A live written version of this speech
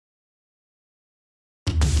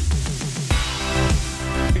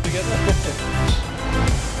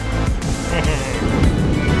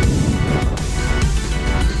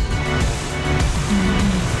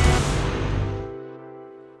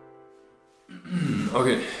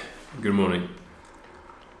Okay, good morning.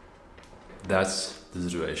 That's the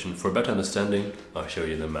situation. For better understanding, I'll show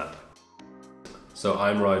you the map. So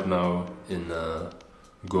I'm right now in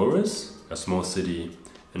Goris, a small city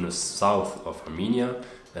in the south of Armenia,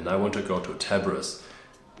 and I want to go to Tabriz,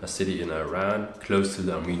 a city in Iran close to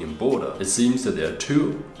the Armenian border. It seems that there are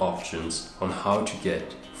two options on how to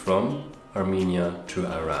get from Armenia to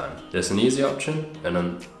Iran. There's an easy option and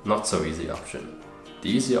a not so easy option. The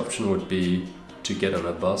easy option would be to get on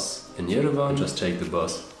a bus in Yerevan, just take the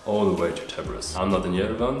bus all the way to Tabriz. I'm not in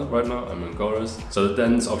Yerevan right now, I'm in Goris. So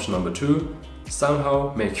then it's option number two,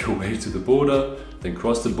 somehow make your way to the border, then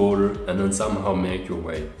cross the border and then somehow make your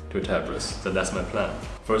way to Tabriz. So that's my plan.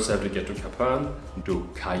 First I have to get to Kapan, to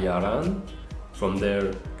Kayaran, from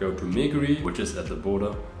there go to Migri, which is at the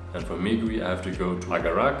border, and from Migri I have to go to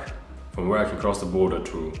Agarak, from where I can cross the border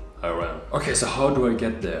to Iran. Okay, so how do I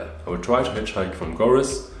get there? I will try to hitchhike from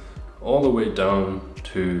Goris all the way down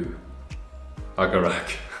to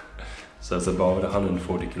Agarak. So it's about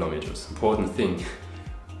 140 kilometers. Important thing,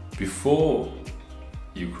 before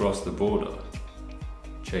you cross the border,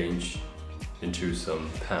 change into some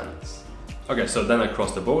pants. Okay, so then I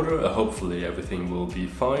cross the border, hopefully everything will be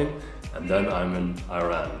fine, and then I'm in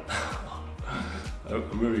Iran.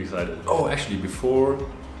 I'm really excited. Oh, actually, before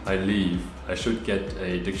I leave, I should get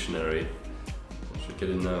a dictionary. I should get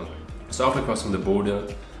it now. So after crossing the border,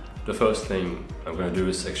 the first thing I'm gonna do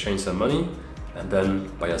is exchange some money and then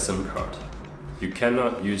buy a SIM card. You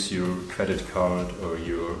cannot use your credit card or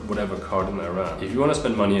your whatever card in Iran. If you want to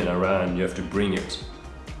spend money in Iran, you have to bring it,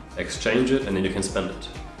 exchange it, and then you can spend it.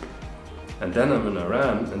 And then I'm in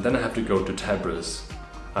Iran, and then I have to go to Tabriz.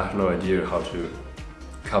 I have no idea how to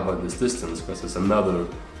cover this distance because it's another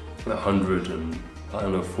 40,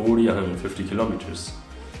 150 kilometers.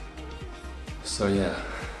 So yeah.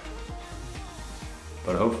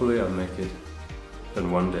 But hopefully I'll make it in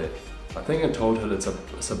one day. I think in total it's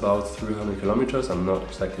about 300 kilometers, I'm not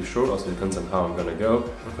exactly sure, also depends on how I'm gonna go.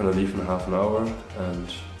 I'm gonna leave in half an hour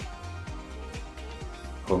and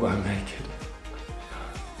hope I make it.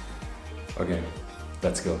 Okay,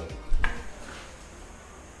 let's go.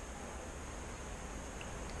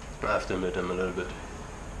 I have to admit I'm a little bit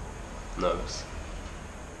nervous.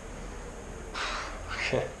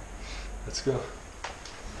 Okay, let's go.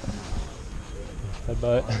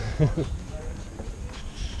 Bye-bye.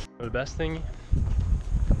 The best thing,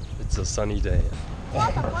 it's a sunny day.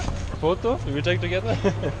 Photo? We will take together?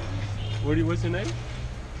 What's your name?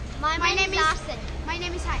 My name is Larsen. My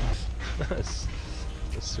name is Heike. That's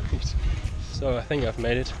sweet. So I think I've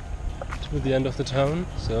made it to the end of the town,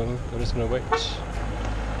 so I'm just gonna wait.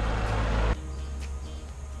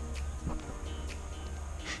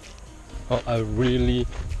 Oh, I really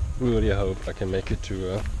hope I can make it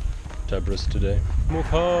to Tabriz today. More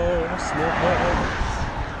cars, more cars.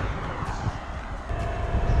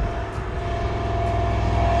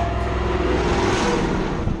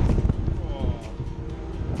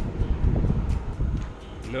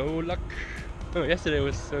 No luck. Oh, yesterday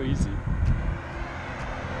was so easy.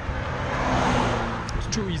 It was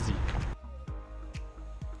too easy.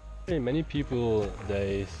 Many people,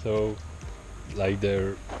 they throw like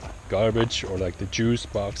their garbage or like the juice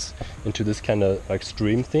box into this kind of like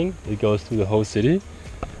stream thing. It goes through the whole city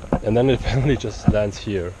and then it apparently just lands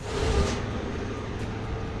here.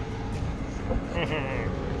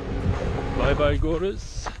 Bye bye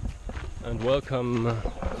Goris and welcome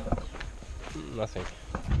nothing.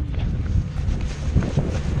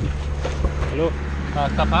 Hello?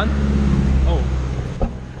 Kapan? Oh.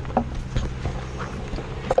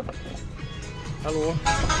 Hello.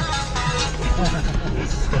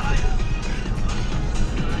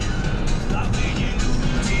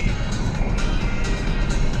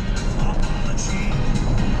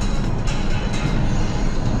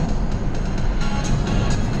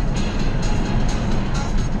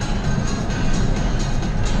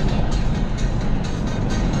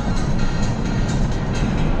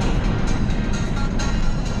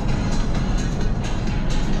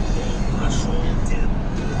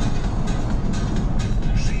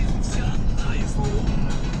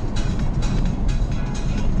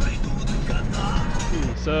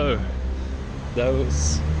 So that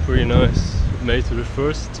was pretty nice. Made to the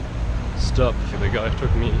first stop. The guy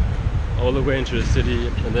took me all the way into the city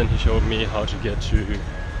and then he showed me how to get to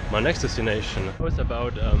my next destination. It was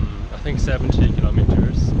about I think 70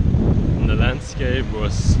 kilometers and the landscape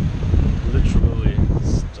was literally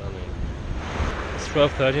stunning. It's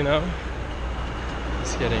 12:30 now.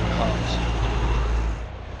 It's getting hot.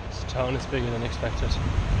 This town is bigger than expected.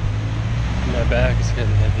 My bag is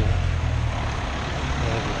getting heavy.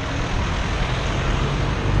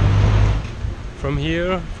 From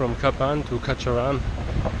here, from Kapan to Kacharan,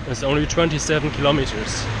 it's only 27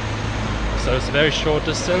 kilometers. So it's a very short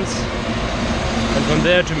distance. And from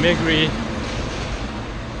there to Megri,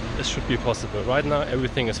 this should be possible. Right now,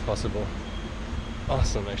 everything is possible.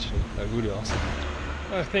 Awesome, actually. Really awesome.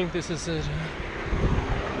 I think this is it.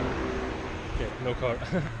 Okay, no car.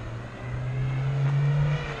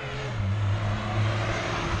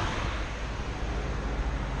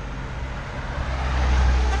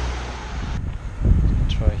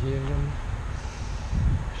 Try here again.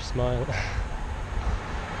 Smile.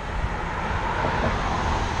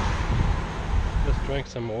 Just drank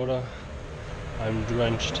some water. I'm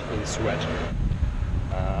drenched in sweat.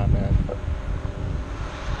 Ah, man.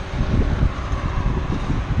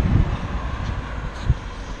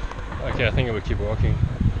 Okay, I think I will keep walking.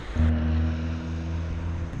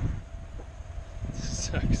 This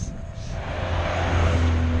sucks.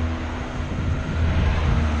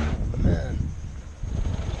 Oh, man.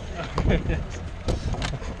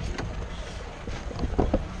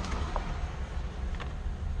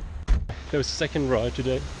 There was a second ride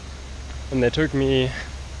today, and they took me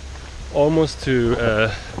almost to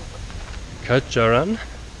Kacharan,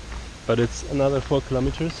 but it's another 4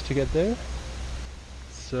 kilometers to get there.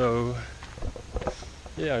 So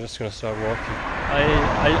yeah, I'm just gonna start walking.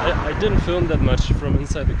 I didn't film that much from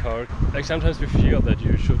inside the car. Like sometimes we feel that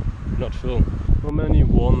you should not film. So many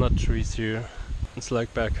walnut trees here. It's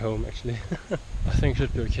like back home actually. I think it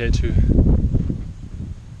should be okay to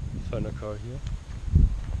find a car here.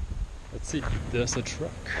 Let's see, there's a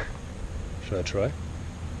truck. Should I try?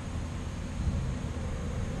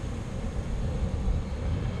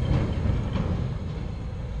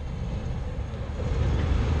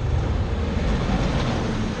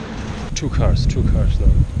 Two cars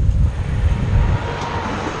now.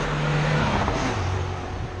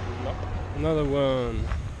 Nope. Another one.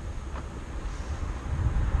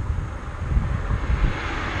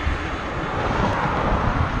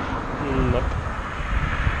 Nope.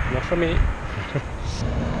 Not for me.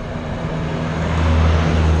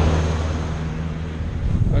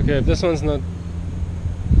 Okay, if this one's not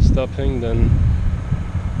stopping, then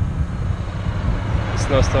it's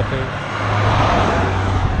not stopping.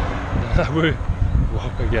 I will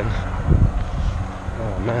walk again.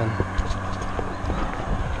 Oh man.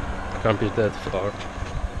 Can't be that far.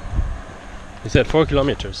 He said 4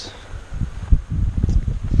 kilometers.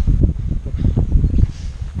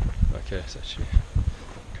 Okay, it's actually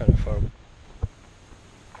kind of far.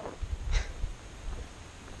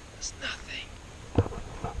 There's nothing.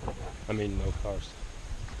 I mean, no cars.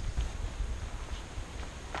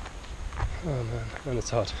 Oh man, and it's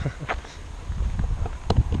hot.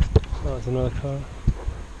 Oh, there's another car.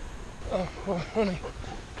 Oh, running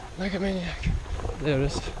like a maniac. There it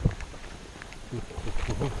is.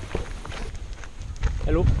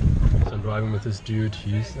 Hello. So I'm driving with this dude.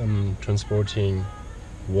 He's transporting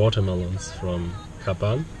watermelons from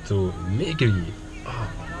Kapan to Megri. Oh.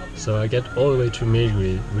 So I get all the way to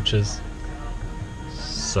Megri, which is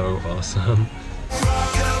so awesome.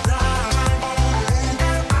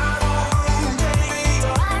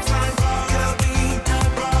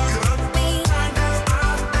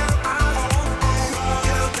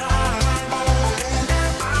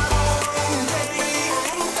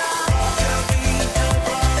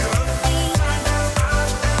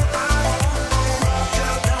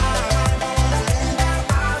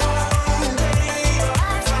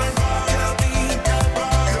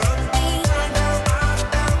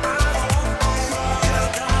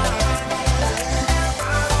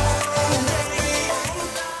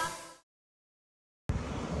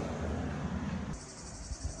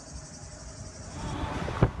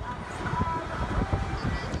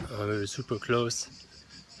 We were super close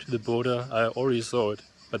to the border. I already saw it,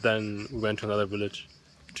 but then we went to another village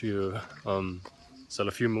to sell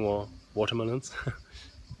a few more watermelons.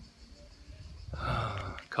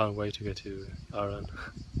 Can't wait to get to Aran.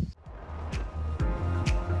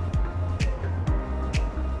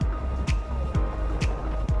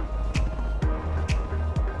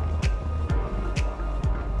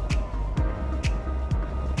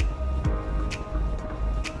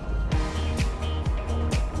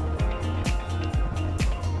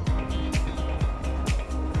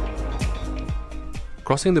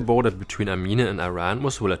 Crossing the border between Armenia and Iran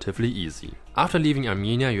was relatively easy. After leaving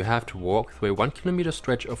Armenia, you have to walk through a 1 kilometer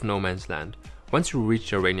stretch of no man's land. Once you reach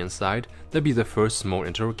the Iranian side, there'll be the first small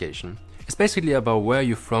interrogation. It's basically about where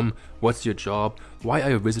you're from, what's your job, why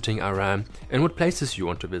are you visiting Iran, and what places you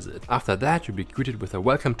want to visit. After that, you'll be greeted with a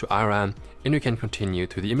welcome to Iran, and you can continue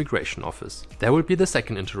to the immigration office. There will be the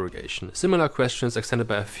second interrogation. Similar questions extended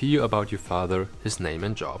by a few about your father, his name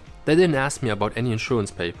and job. They didn't ask me about any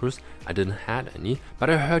insurance papers, I didn't have any, but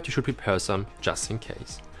I heard you should prepare some just in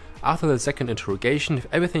case. After the second interrogation, if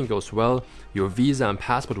everything goes well, your visa and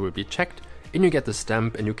passport will be checked, and you get the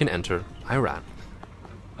stamp and you can enter Iran.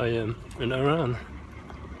 I am in Iran.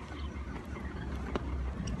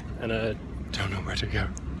 And I don't know where to go.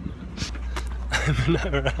 I'm in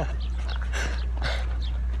Iran.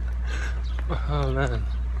 Oh man.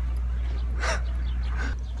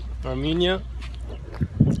 Armenia,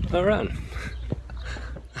 Iran.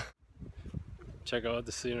 Check out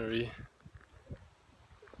the scenery.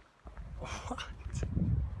 What?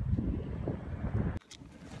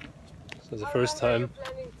 So the first time.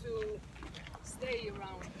 Planning to stay around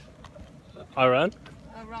Iran?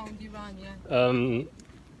 Around Iran, yeah.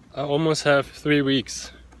 I almost have 3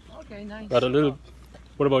 weeks. Okay, nice. But a little.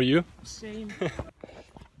 What about you? Same.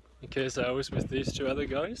 Okay, so I was with these two other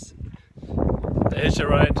guys. They hitch a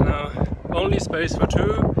ride now. Only space for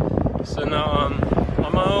 2. So now I'm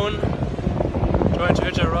on my own, trying to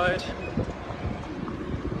hitch a ride.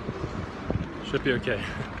 Should be okay.